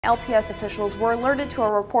LPS officials were alerted to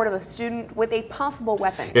a report of a student with a possible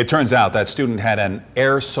weapon. It turns out that student had an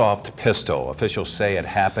airsoft pistol. Officials say it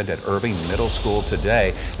happened at Irving Middle School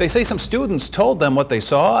today. They say some students told them what they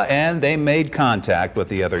saw and they made contact with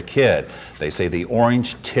the other kid. They say the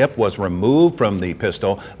orange tip was removed from the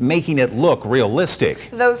pistol, making it look realistic.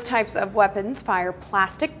 Those types of weapons fire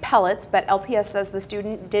plastic pellets, but LPS says the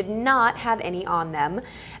student did not have any on them.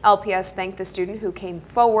 LPS thanked the student who came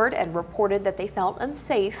forward and reported that they felt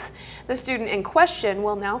unsafe. The student in question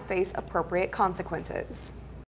will now face appropriate consequences.